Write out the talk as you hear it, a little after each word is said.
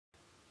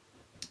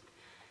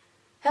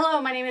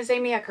Hello, my name is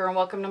Amy Ecker and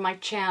welcome to my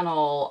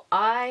channel.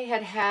 I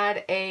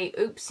had a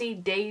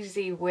oopsie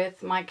daisy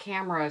with my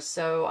camera,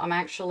 so I'm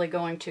actually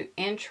going to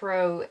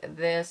intro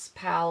this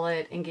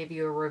palette and give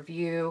you a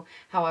review.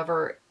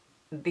 However,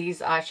 these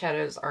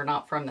eyeshadows are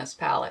not from this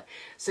palette.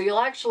 So you'll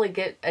actually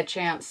get a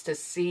chance to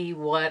see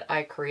what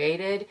I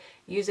created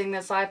using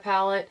this eye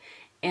palette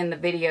in the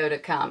video to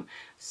come.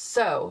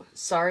 So,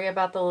 sorry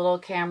about the little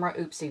camera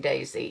oopsie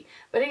daisy.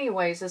 But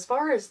anyways, as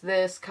far as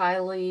this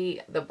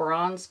Kylie, the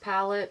bronze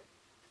palette,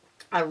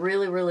 I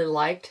really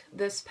liked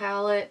this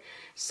palette.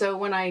 So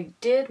when I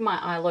did my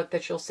eye look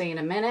that you'll see in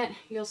a minute,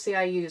 you'll see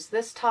I used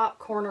this top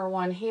corner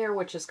one here,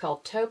 which is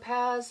called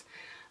Topaz.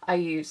 I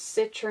used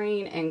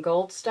Citrine and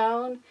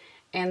Goldstone.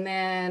 And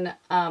then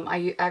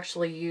I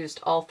actually used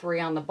all three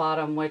on the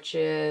bottom, which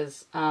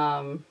is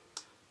Hematite,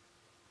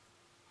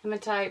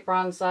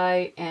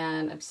 Bronzite,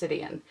 and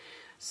Obsidian.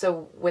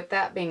 So with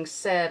that being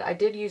said, I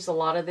did use a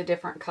lot of the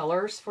different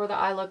colors for the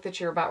eye look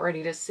that you're about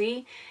ready to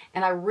see,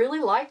 and I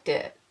really liked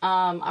it.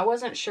 I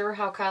wasn't sure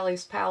how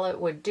Kylie's palette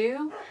would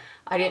do.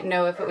 I didn't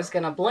know if it was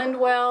going to blend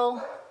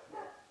well.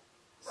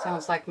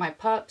 Sounds like my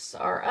pups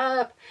are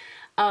up.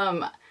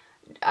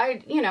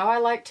 I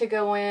like to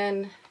go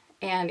in,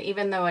 and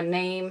even though a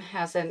name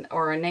has a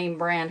name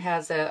brand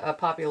has a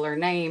popular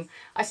name,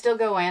 I still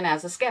go in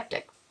as a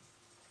skeptic.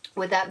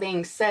 With that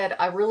being said,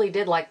 I really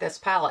did like this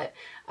palette.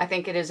 I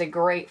think it is a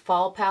great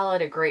fall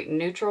palette, a great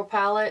neutral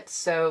palette.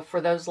 So for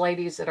those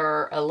ladies that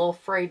are a little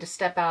afraid to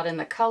step out in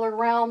the color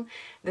realm,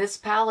 this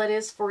palette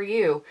is for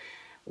you.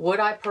 Would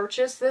I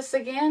purchase this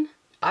again?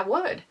 I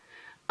would.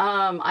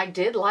 I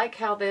did like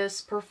how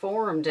this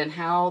performed and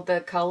how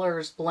the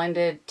colors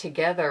blended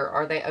together.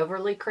 Are they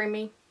overly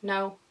creamy?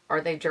 No. Are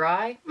they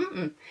dry?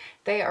 Mm-mm.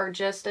 They are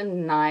just a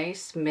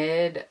nice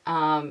mid-range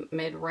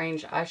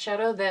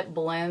eyeshadow that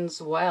blends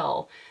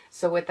well.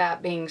 So with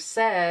that being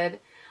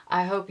said,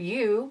 I hope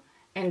you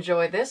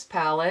enjoy this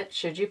palette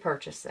should you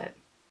purchase it.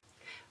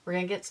 We're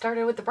going to get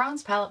started with the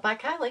Bronze Palette by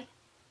Kylie.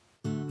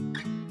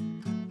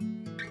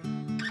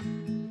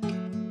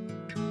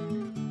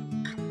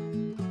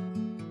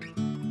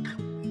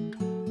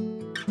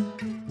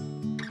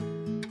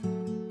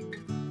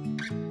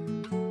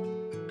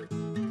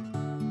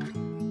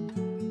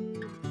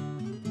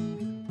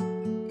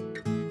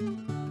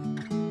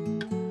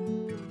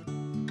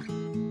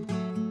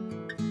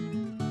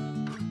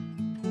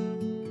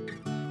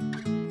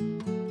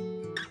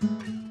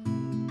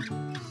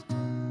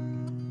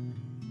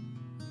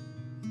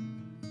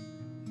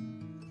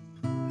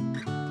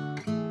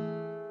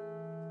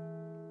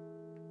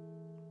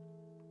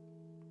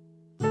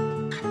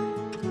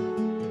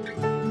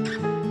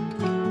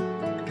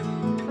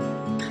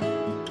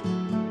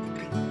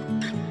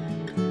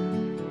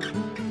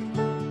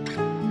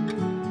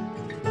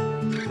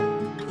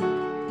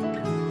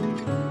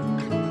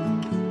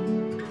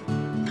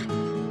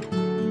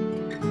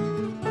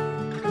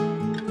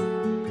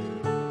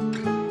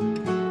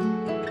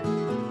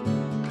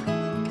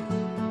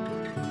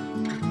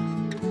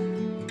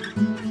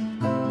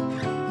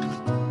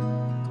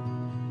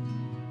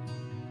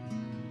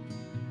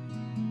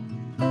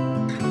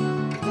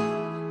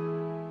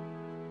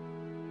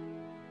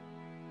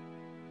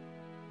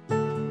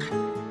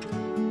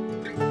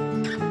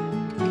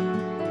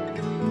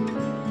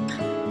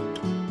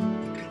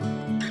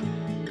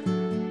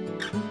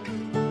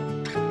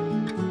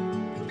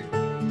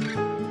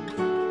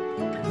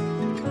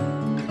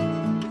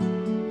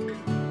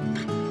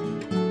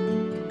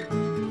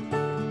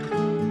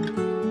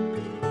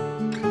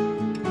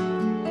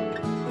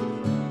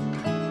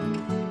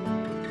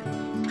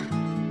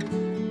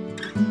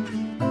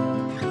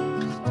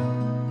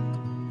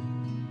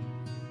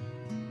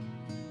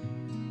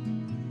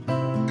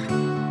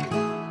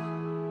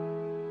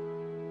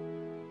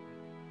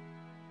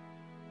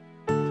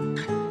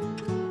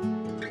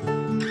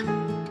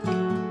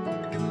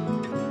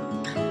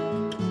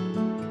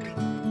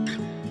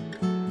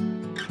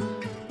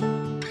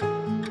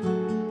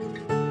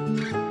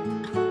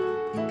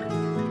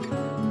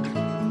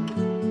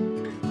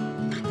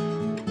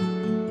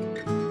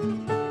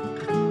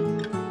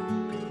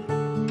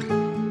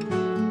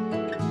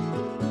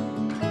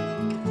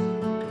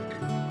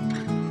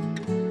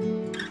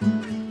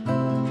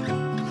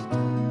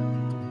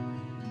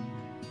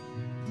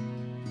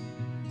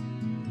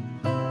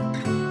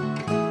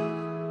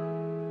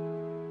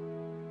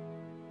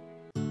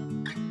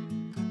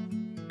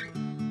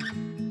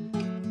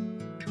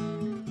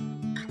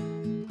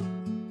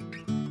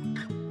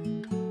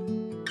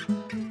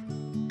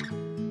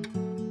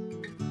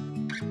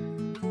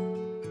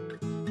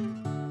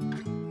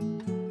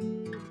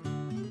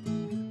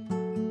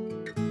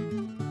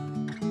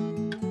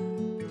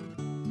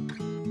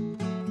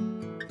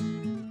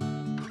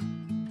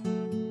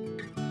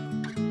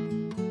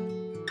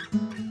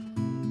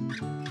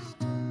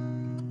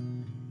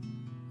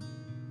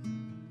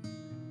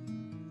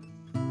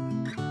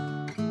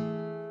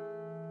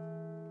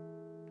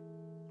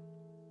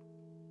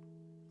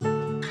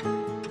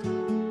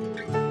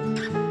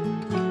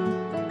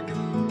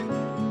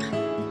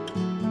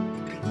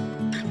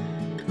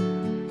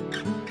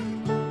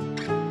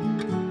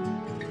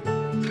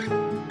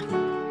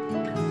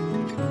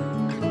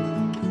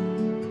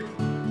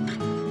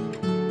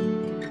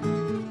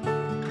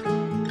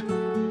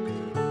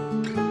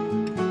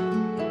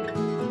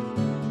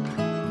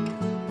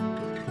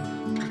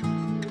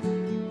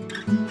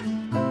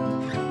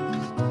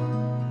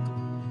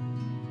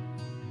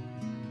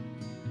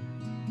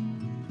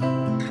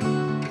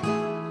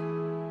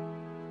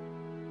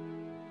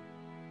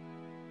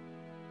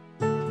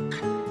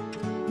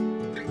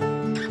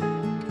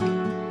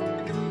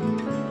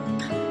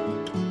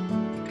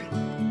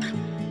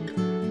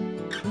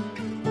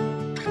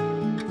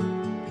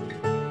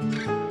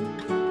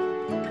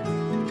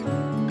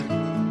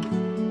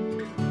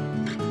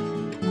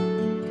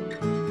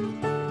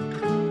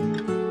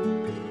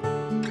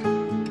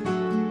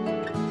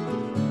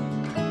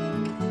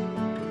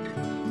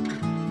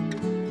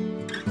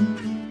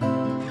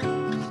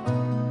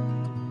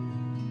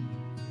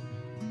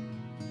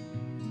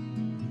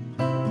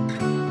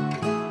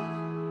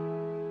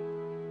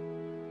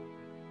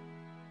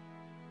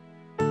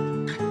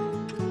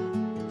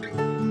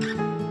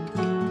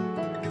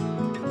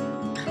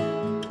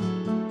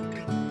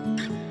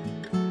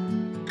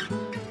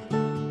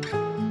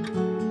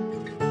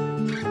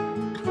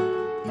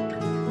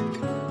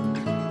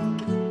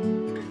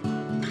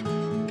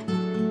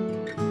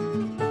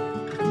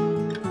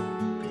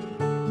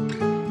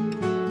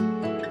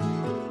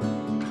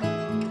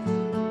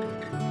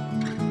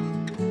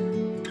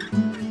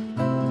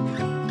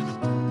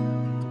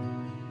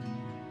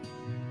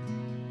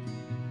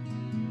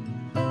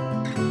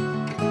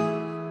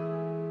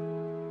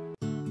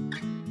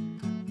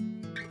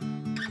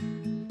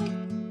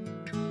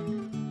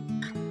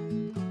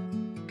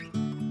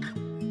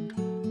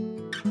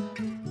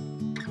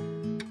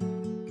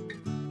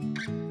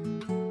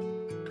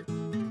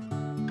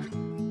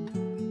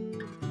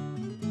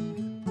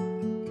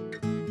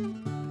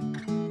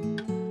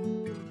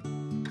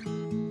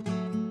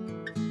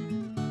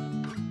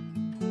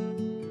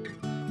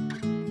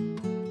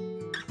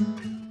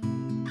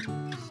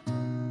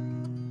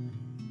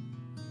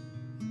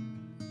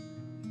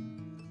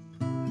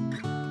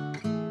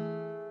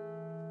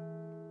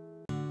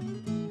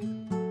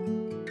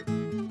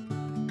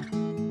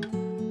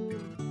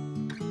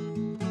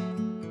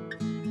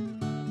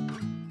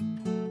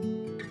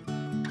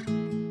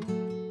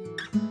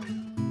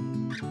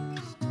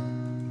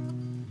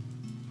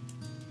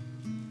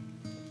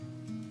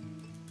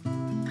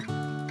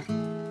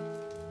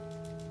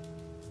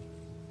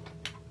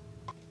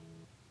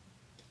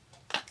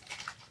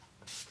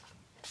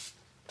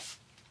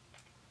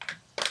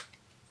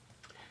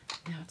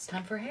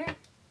 time for hair.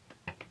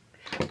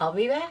 I'll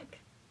be back.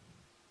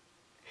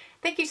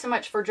 Thank you so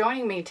much for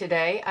joining me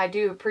today. I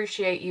do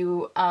appreciate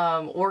you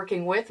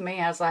working with me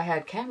as I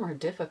had camera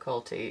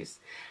difficulties.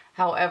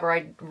 However,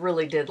 I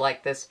really did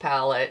like this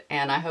palette,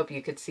 and I hope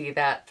you could see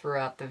that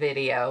throughout the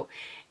video.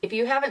 If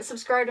you haven't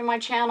subscribed to my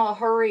channel,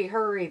 hurry,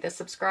 hurry. The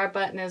subscribe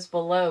button is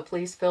below.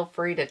 Please feel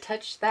free to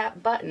touch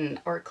that button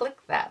or click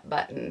that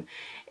button.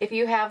 If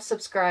you have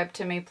subscribed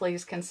to me,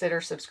 please consider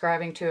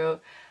subscribing to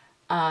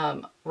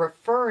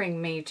referring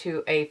me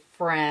to a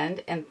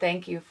friend, and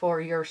thank you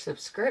for your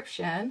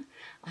subscription.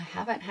 I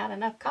haven't had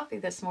enough coffee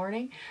this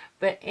morning,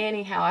 but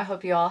anyhow, I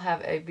hope you all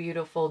have a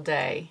beautiful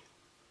day.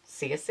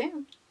 See you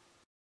soon.